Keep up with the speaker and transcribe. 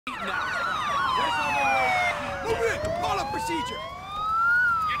Move in! Call a procedure!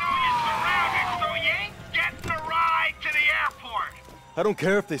 You know you're surrounded, so you ain't getting a ride to the airport! I don't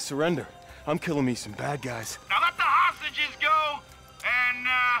care if they surrender. I'm killing me some bad guys. Now let the hostages go, and,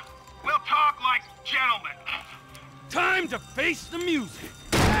 we'll talk like gentlemen. Time to face the music!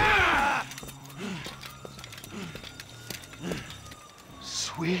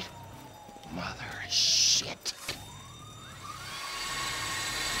 Sweet mother shit.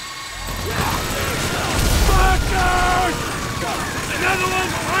 Fuckers! Another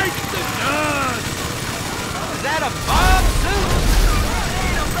one bites the dust! Is that a bomb suit?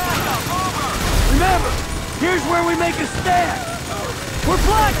 Remember, here's where we make a stand! We're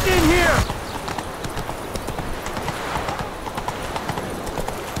blocked in here!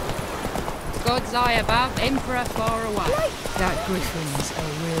 God's eye above, Emperor far away. That griffin's a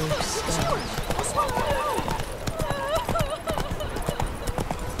real star.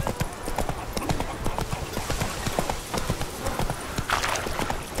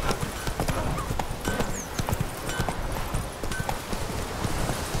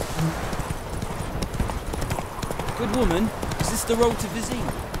 Good woman, is this the road to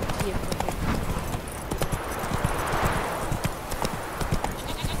Vizine?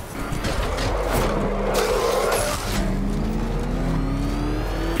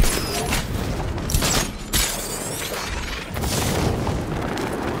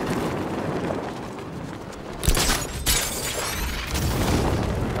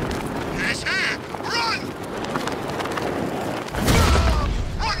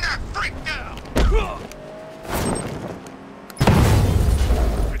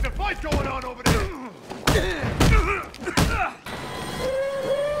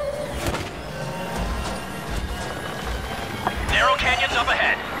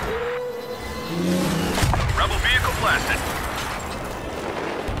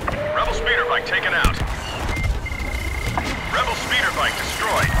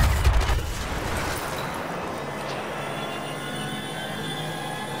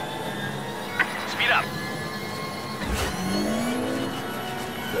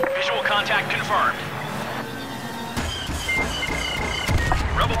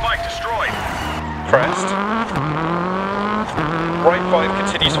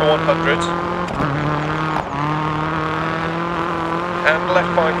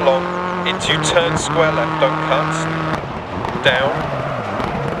 Turn square left, don't cut. Down.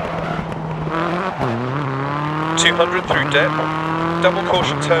 200 through depth. Double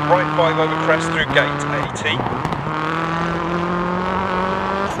caution, turn right 5 over crest through gate 80.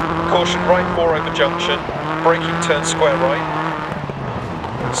 Caution right 4 over junction. Braking, turn square right.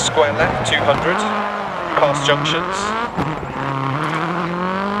 Square left 200. Past junctions.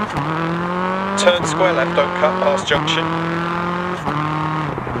 Turn square left, don't cut, past junction.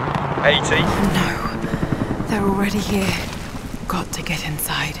 80. No, they're already here. Got to get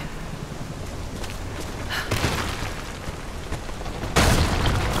inside.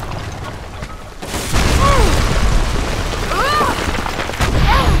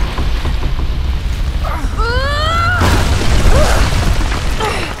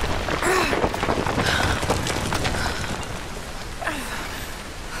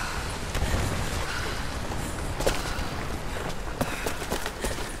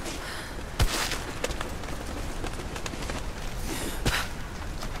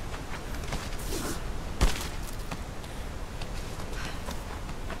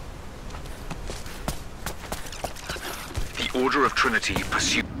 Order of Trinity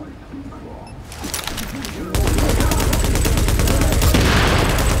pursue.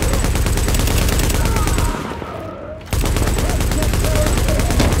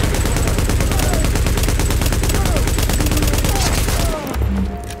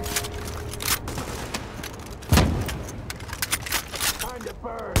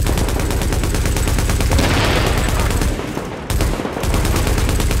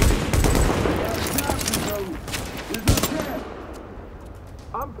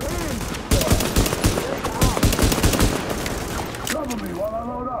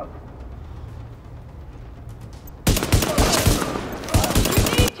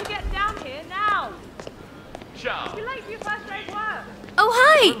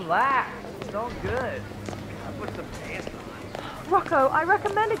 Rocco, I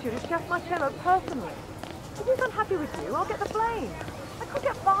recommended you to Chef Marcello personally. If he's unhappy with you, I'll get the blame. I could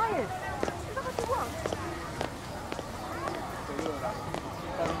get fired. Is that what you want?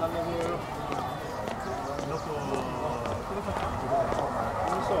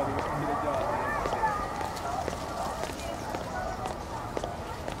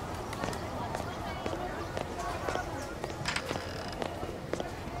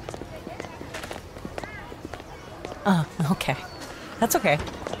 Okay. That's okay.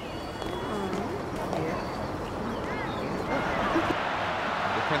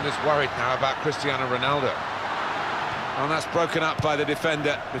 Defender's worried now about Cristiano Ronaldo. And that's broken up by the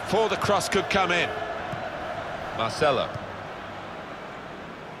defender before the cross could come in. Marcelo.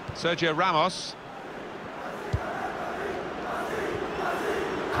 Sergio Ramos.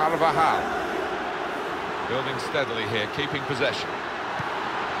 Carvajal. Building steadily here, keeping possession.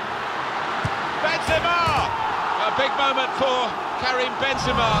 Benzema! A big moment for Karim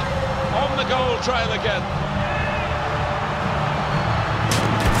Benzema on the goal trail again.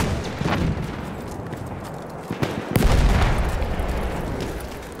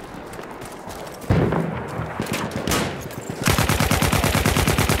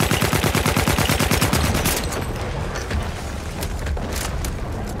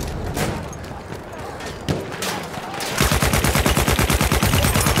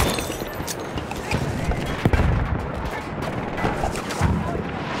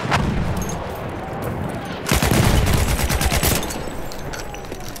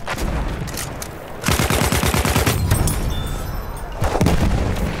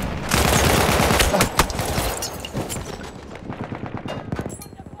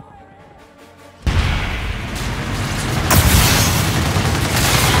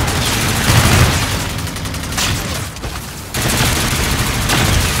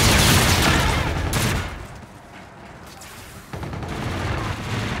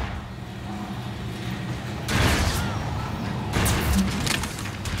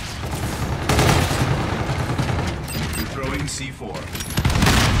 C4.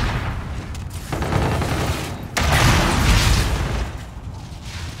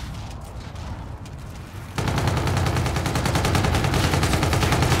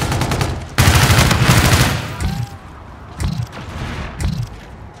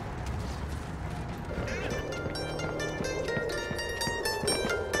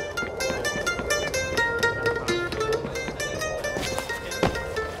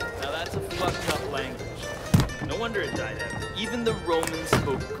 Now that's a fucked up language. No wonder it died out. Even the Romans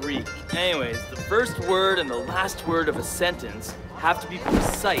spoke Greek. Anyways, the first word and the last word of a sentence have to be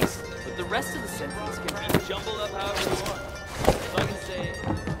precise, but the rest of the sentence can be jumbled up however you want. So I can say,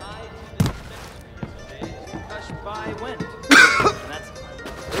 I do this today, crush by went. And that's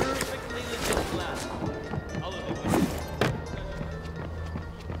perfectly legit last. I'll live with it.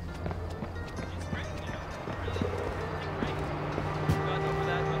 It's great, you know, really great. Got over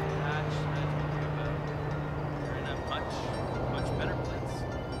that with the hatch, we're in a much better place.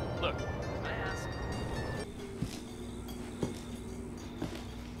 Look, I ask.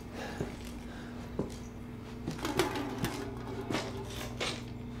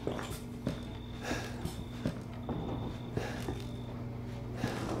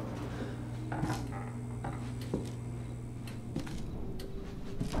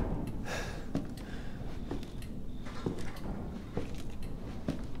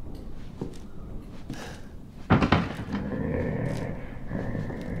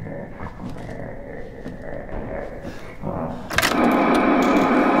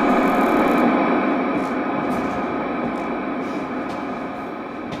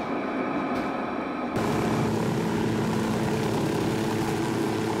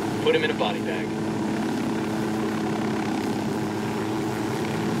 Put him in a body bag.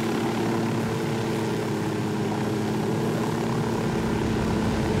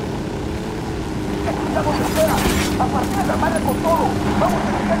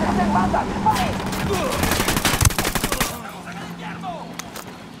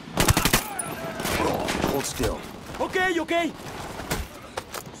 Hold still. Okay.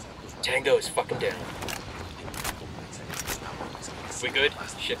 Tango is fucking down. We good?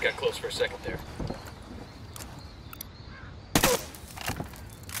 Shit got close for a second there.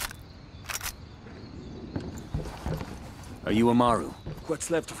 Are you Amaru? What's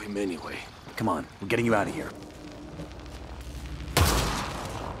left of him anyway? Come on, we're getting you out of here.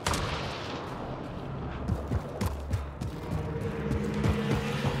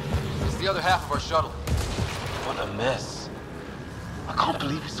 It's the other half of our shuttle. What a mess. I can't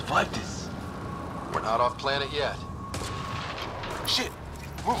believe we survived this. We're not off planet yet. Shit!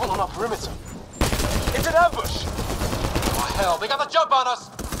 Movement on our perimeter. It's an ambush! Oh hell, they got the jump on us!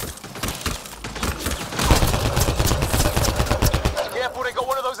 Careful, they got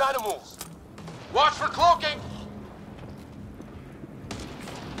one of those animals. Watch for cloaking!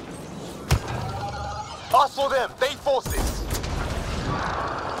 Us or them, they forces!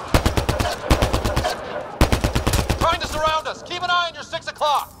 Trying to surround us! Keep an eye on your 6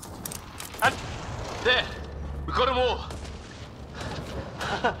 o'clock! And... there! We got them all!